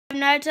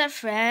Nights at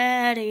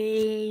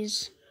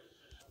Freddy's.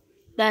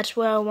 That's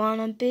where I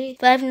wanna be.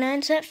 Five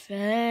Nights at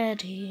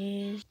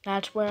Freddy's.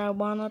 That's where I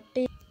wanna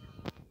be.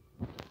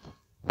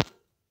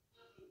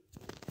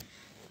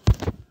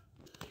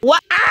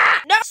 What?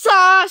 Ah! That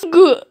sauce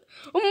good.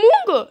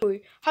 Among Us.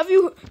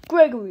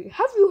 Gregory,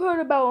 have you heard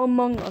about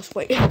Among Us?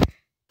 Wait.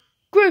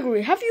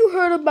 Gregory, have you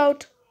heard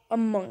about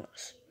Among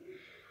Us?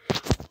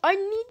 I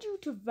need you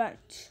to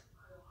vent.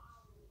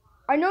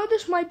 I know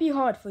this might be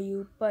hard for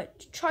you,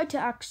 but try to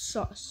act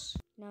sus.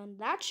 Now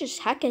that's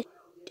just heckin'.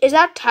 Is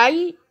that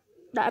T?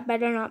 That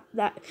better not.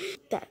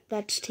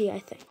 That's T, I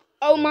think.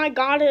 Oh my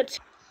God! It's.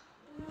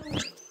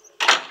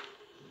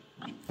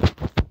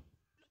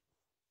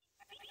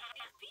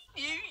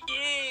 New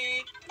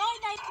Year! My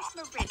name is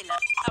Marilla,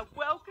 and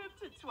welcome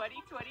to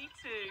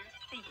 2022.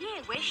 The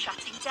year we're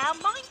shutting down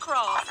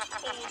Minecraft.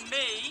 Or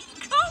me.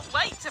 Can't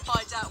wait to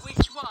find out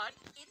which one.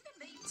 In the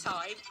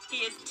meantime,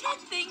 here's 10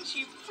 things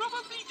you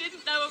probably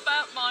didn't know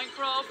about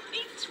Minecraft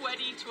in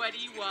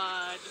 2021.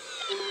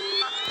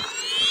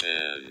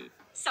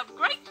 Some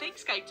great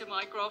things came to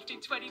Minecraft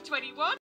in 2021.